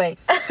otrolig hos mig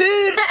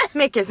hur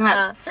mycket som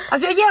helst.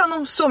 Alltså jag ger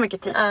honom så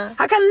mycket tid.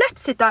 Han kan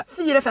lätt sitta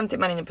 4-5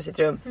 timmar inne på sitt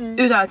rum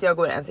utan att jag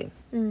går ens in.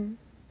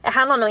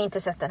 Han har nog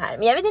inte sett den här.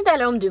 Men jag vet inte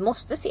heller om du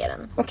måste se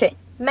den. Okej.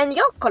 Men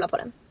jag kollar på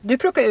den. Du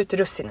plockar ut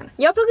russinen.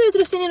 Jag plockar ut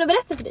russinen och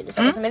berättar för dig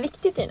liksom, vad som är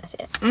viktigt i den här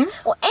serien.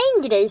 Och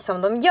en grej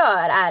som de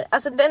gör är,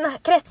 alltså den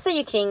kretsar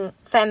ju kring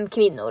 5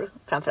 kvinnor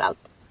framförallt.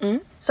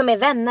 Som är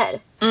vänner.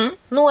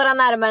 Några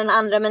närmare än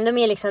andra, men de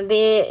är liksom, det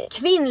är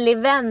kvinnlig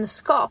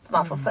vänskap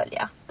man får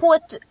följa. På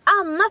ett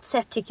annat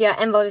sätt tycker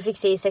jag än vad vi fick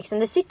se i Sex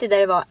and the City, där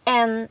det var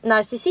en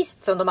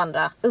narcissist som de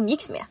andra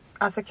umgicks med.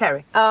 Alltså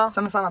Carrie, Ja.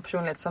 som har samma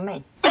personlighet som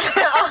mig.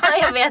 Ja,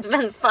 jag vet,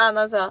 men fan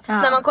alltså.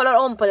 När man kollar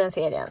om på den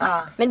serien.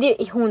 Men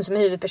det är hon som är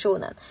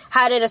huvudpersonen.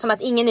 Här är det som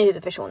att ingen är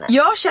huvudpersonen.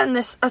 Jag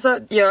känner, alltså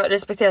jag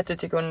respekterar att du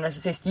tycker hon är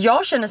narcissist.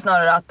 Jag känner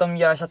snarare att de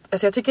gör så att,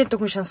 alltså jag tycker inte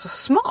hon känns så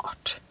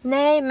smart.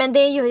 Nej, men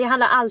det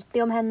handlar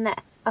alltid om henne.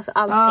 Alltså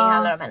allting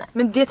handlar om henne.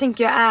 Men det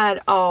tänker jag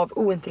är av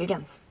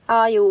ointelligens.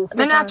 Ja, jo.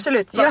 Men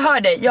absolut, jag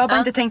hör dig. Jag har bara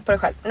inte tänkt på det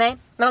själv. Nej,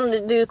 men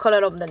om du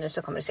kollar om den nu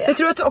så kommer du se. Jag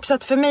tror att också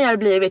att för mig har det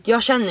blivit,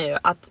 jag känner ju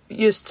att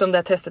just som det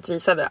här testet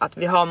visade, att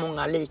vi har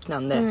många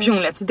liknande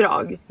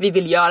personlighetsdrag. Vi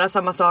vill göra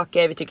samma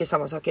saker, vi tycker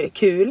samma saker är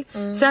kul.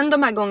 Sen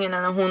de här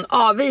gångerna när hon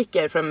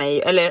avviker från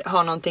mig eller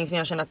har någonting som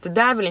jag känner att det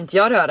där vill inte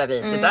jag röra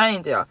vid, det där är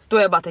inte jag. Då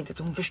har jag bara tänkt att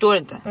hon förstår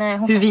inte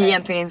hur vi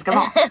egentligen ska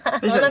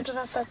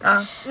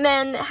vara.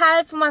 Men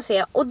här får man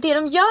se, och det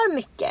de gör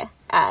mycket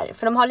är,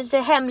 för de har lite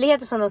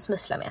hemligheter som de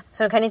smusslar med,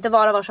 så de kan inte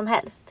vara var som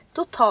helst.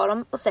 Då tar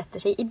de och sätter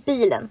sig i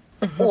bilen,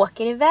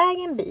 åker iväg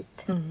en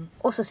bit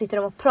och så sitter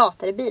de och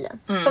pratar i bilen,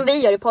 som vi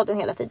gör i podden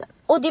hela tiden.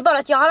 Och det är bara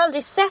att jag har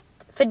aldrig sett,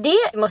 för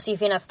det måste ju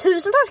finnas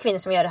tusentals kvinnor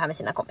som gör det här med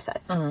sina kompisar.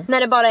 När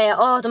det bara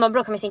är, de har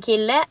bråkat med sin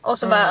kille och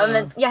så bara,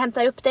 men jag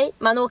hämtar upp dig.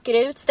 Man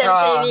åker ut,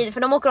 ställer sig vid,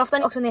 för de åker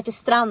ofta också ner till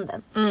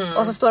stranden.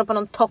 Och så står de på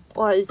någon topp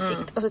och har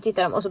utsikt. Och så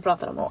tittar de och så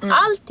pratar de. Och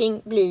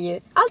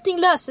allting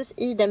löses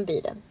i den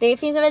bilen. Det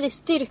finns en väldigt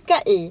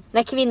styrka i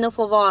när kvinnor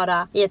får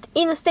vara i ett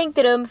instängt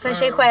rum för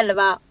sig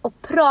själva och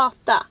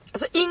prata.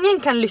 Alltså ingen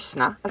kan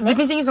lyssna. Alltså det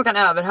finns ingen som kan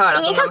överhöra.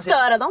 Ingen kan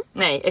störa dem.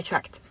 Nej,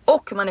 exakt.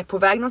 Och man är på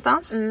väg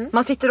någonstans.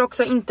 Man sitter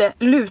också inte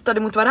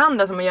lutade mot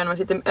varandra som man gör när man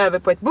sitter över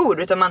på ett bord.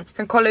 Utan man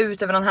kan kolla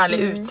ut över någon härlig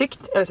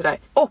utsikt eller sådär.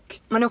 Och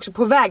man är också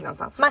på väg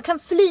någonstans. Man kan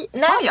fly.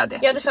 Sa jag det?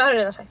 Ja, det har du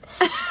redan sagt.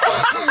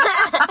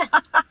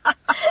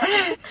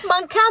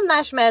 Man kan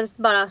när som helst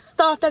bara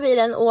starta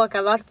bilen och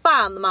åka vart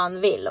fan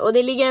man vill. Och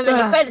det ligger en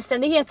väldigt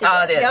självständighet i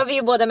det. Det har vi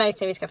ju båda märkt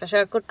sen vi ska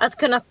försöka. Att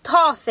kunna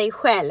ta sig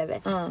själv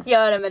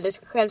gör en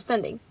väldigt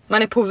självständig.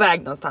 Man är på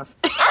väg någonstans.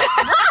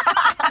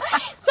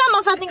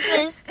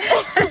 Sammanfattningsvis.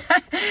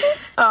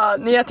 Ja,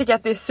 jag tycker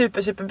att det är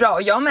super bra.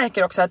 Och jag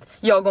märker också att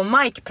jag och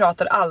Mike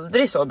pratar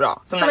aldrig så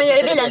bra som man gör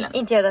i bilen.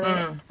 Inte jag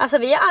den Alltså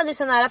vi är aldrig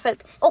så nära, för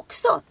att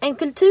också en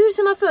kultur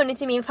som har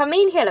funnits i min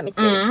familj hela mitt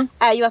liv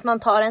är ju att man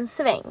tar en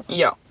sväng.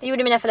 Ja. Det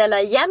gjorde mina föräldrar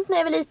jämt när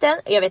jag var liten.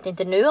 Jag vet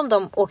inte nu om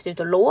de åkte ut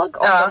och låg,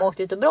 om de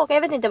åkte ut och bråkade.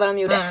 Jag vet inte vad de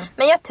gjorde.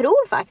 Men jag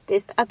tror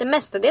faktiskt att det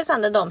mestadels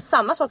handlar om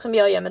samma sak som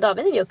jag gör med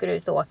David när vi åker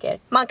ut och åker.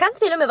 Man kan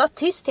till och med vara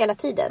tyst hela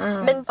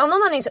tiden. Men av någon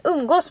anledning så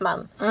umgås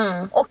man.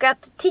 Och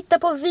att titta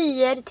på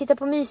vyer, titta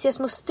på mysiga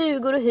små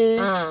stugor och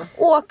hus,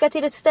 åka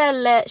till ett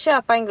ställe,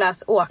 köpa en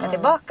glass, åka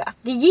tillbaka.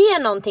 Det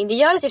ger någonting, det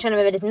gör att jag känner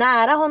mig väldigt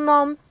nära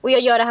honom. Och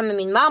jag gör det här med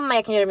min mamma,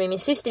 jag kan göra det med min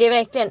syster. Det är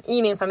verkligen,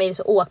 i min familj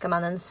så åker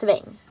man en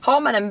sväng.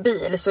 Har man en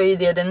bil så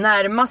är det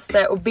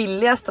närmaste och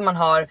billigaste man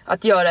har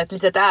att göra ett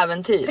litet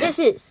äventyr.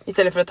 Precis.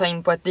 Istället för att ta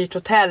in på ett dyrt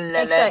hotell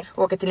eller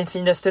åka till en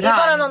fin restaurang.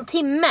 Det är bara någon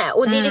timme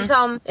och det är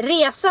liksom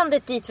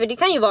resandet dit. För det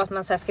kan ju vara att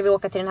man säger, ska vi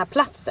åka till den här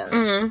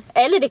platsen?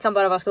 Eller det kan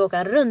bara vara, ska vi åka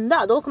en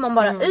runda? Då åker man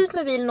bara ut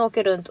med bilen och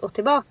åker runt och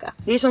tillbaka.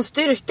 Det är sån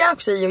styrka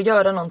också i att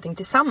göra någonting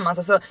tillsammans.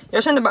 Alltså,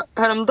 jag kände bara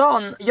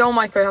häromdagen, jag och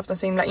Mike har ju haft en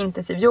så himla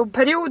intensiv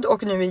jobbperiod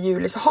och nu i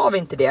juli så har vi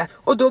inte det.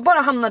 Och då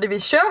bara hamnade vi i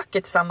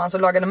köket tillsammans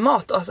och lagade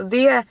mat. Alltså,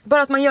 det är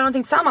bara att man gör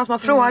någonting tillsammans. Man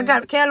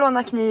frågar, kan jag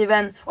låna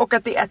kniven? Och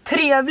att det är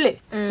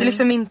trevligt. Det är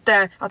liksom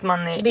inte att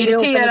man är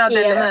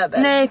irriterad.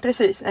 Nej,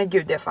 precis. Nej,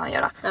 gud, det får han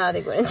göra. Ja,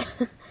 det går inte.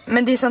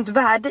 Men det är sånt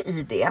värde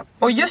i det.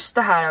 Och just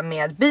det här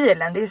med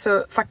bilen, det är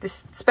så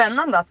faktiskt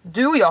spännande att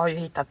du och jag har ju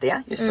hittat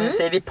det. Just som du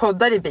säger, vi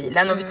poddar i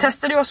bilen och vi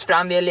testade oss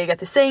fram, vi har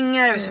legat i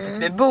sängar, vi har suttit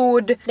vid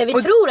bord. Där vi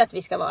tror att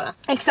vi ska vara.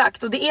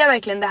 Exakt, och det är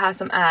verkligen det här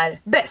som är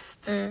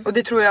bäst. Och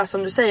det tror jag,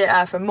 som du säger,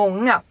 är för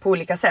många på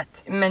olika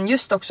sätt. Men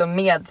just också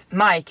med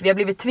Mike, vi har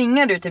blivit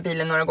tvingade ut i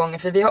bilen några gånger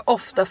för vi har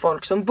ofta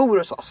folk som bor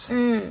hos oss.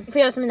 Vi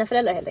får göra som mina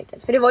föräldrar helt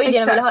enkelt. För det var ju det,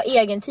 de ville ha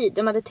egen tid,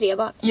 de hade 3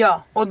 barn.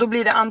 Ja, och då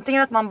blir det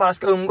antingen att man bara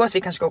ska umgås,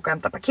 vi kanske ska åka och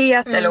hämta paket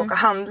eller åka och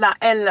handla,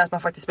 eller att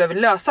man faktiskt behöver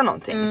lösa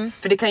någonting.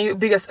 För det kan ju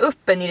byggas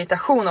upp en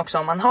irritation också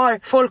om man har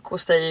folk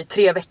hos sig i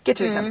 3 veckor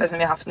till exempel, som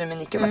vi har haft nu med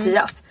Nicky och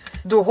Mattias.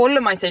 Då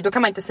håller man sig, då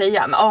kan man inte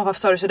säga men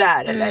varför sa du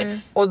sådär eller.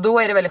 Och då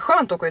är det väldigt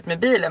skönt att åka ut med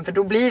bilen, för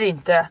då blir det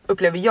inte,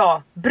 upplever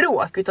jag,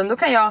 bråk, utan då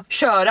kan jag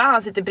köra,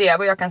 han sitter bredvid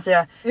och jag kan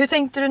säga, hur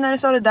tänkte du när du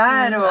sa det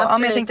där? Och ja,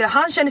 men jag tänkte,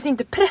 han känner sig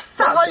inte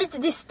pressad. Man har lite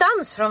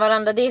distans från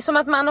varandra. Det är som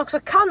att man också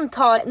kan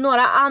ta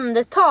några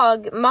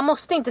andetag. Man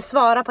måste inte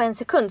svara på en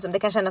sekund som det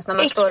kan kännas när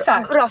man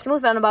står rakt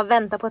emot varandra och bara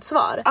vänta på ett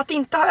svar. Att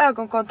inte ha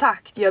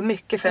ögonkontakt gör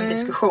mycket för en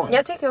diskussion.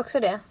 Jag tycker också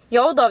det.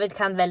 Jag och David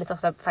kan väldigt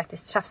ofta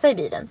faktiskt tjafsa i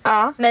bilen.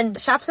 Ja. Men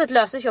tjafset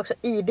löses ju också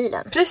i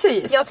bilen.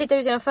 Precis. Jag tittar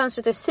ut genom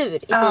fönstret och är sur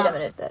i 4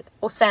 minuter.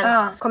 Och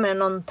sen kommer det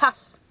någon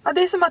tass. Ja,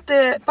 det är som att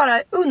det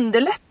bara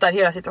underlättar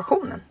hela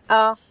situationen.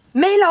 Ja.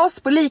 Maila oss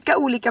på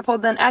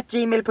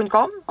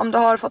likaolikapodden@gmail.com om du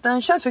har fått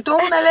en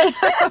könssjukdom eller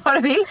vad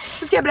du vill.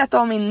 Så ska jag berätta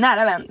om min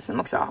nära vän som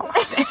också har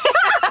haft det.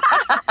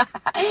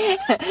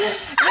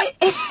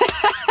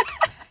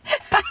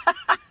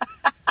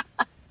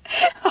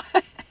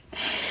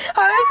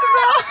 Ja, det är så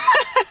bra.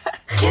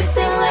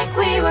 Kissing like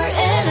we were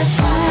in a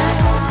trap.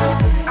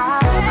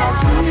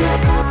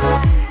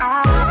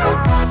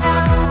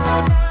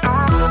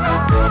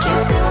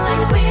 Kissing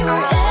like we were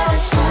in a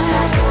trap.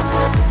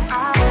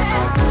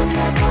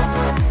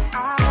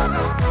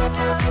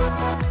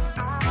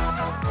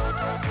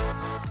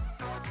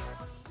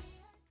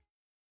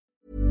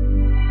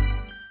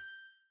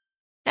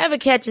 Ever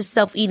catch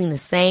yourself eating the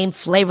same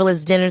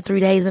flavorless dinner 3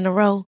 days in a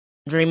row?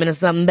 Dreaming of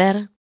something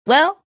better?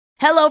 Well,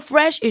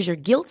 HelloFresh is your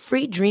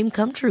guilt-free dream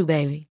come true,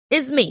 baby.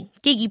 It's me,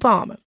 Keke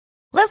Palmer.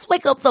 Let's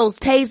wake up those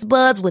taste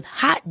buds with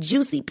hot,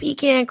 juicy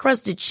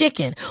pecan-crusted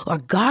chicken or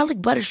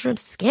garlic butter shrimp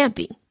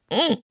scampi.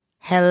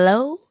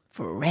 Hello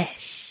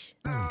Fresh.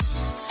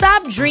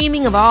 Stop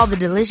dreaming of all the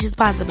delicious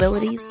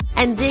possibilities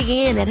and dig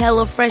in at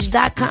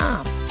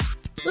HelloFresh.com.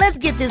 Let's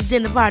get this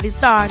dinner party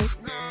started.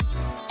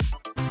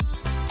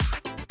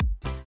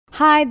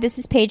 Hi, this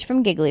is Paige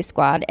from Giggly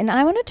Squad, and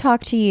I want to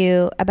talk to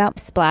you about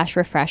Splash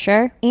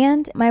Refresher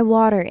and my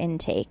water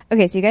intake.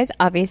 Okay, so you guys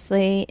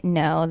obviously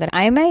know that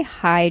I'm a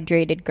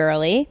hydrated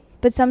girly,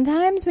 but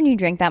sometimes when you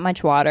drink that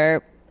much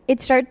water, it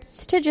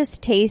starts to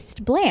just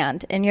taste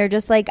bland, and you're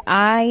just like,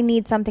 I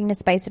need something to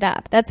spice it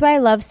up. That's why I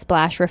love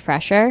Splash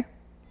Refresher.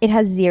 It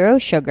has 0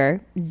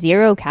 sugar,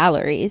 0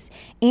 calories,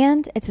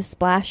 and it's a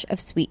splash of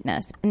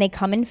sweetness. And they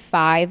come in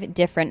 5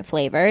 different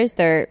flavors.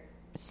 They're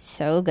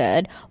so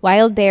good.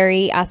 Wild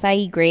berry,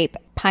 acai grape,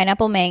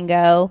 pineapple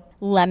mango,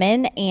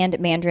 lemon, and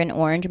mandarin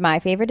orange. My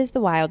favorite is the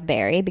wild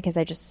berry because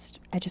I just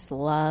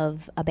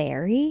love a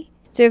berry.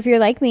 So if you're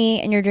like me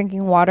and you're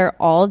drinking water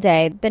all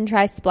day, then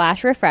try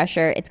Splash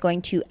Refresher. It's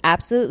going to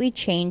absolutely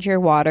change your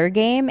water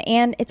game,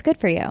 and it's good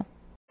for you.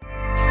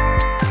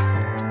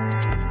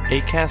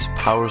 Acast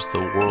powers the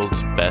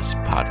world's best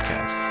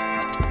podcasts.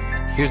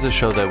 Here's a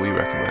show that we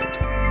recommend.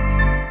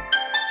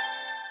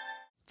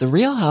 The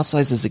Real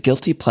Housewives is a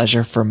guilty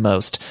pleasure for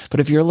most,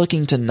 but if you're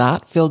looking to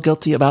not feel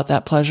guilty about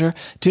that pleasure,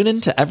 tune in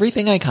to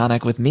Everything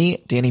Iconic with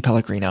me, Danny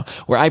Pellegrino,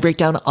 where I break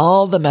down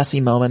all the messy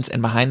moments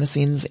and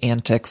behind-the-scenes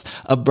antics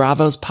of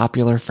Bravo's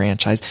popular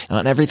franchise. And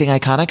on Everything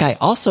Iconic, I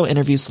also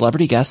interview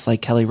celebrity guests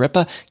like Kelly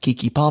Ripa,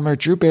 Keke Palmer,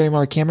 Drew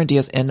Barrymore, Cameron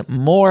Diaz, and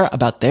more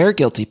about their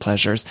guilty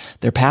pleasures,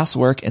 their past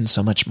work, and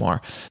so much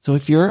more. So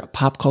if you're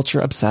pop culture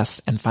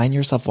obsessed and find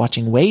yourself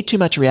watching way too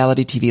much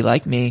reality TV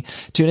like me,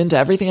 tune into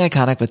Everything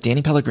Iconic with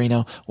Danny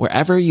Pellegrino,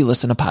 wherever you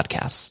listen to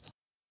podcasts.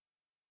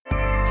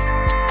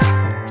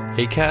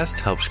 Acast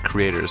helps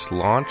creators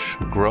launch,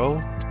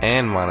 grow,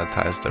 and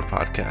monetize their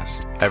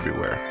podcasts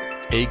everywhere.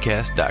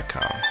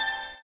 Acast.com.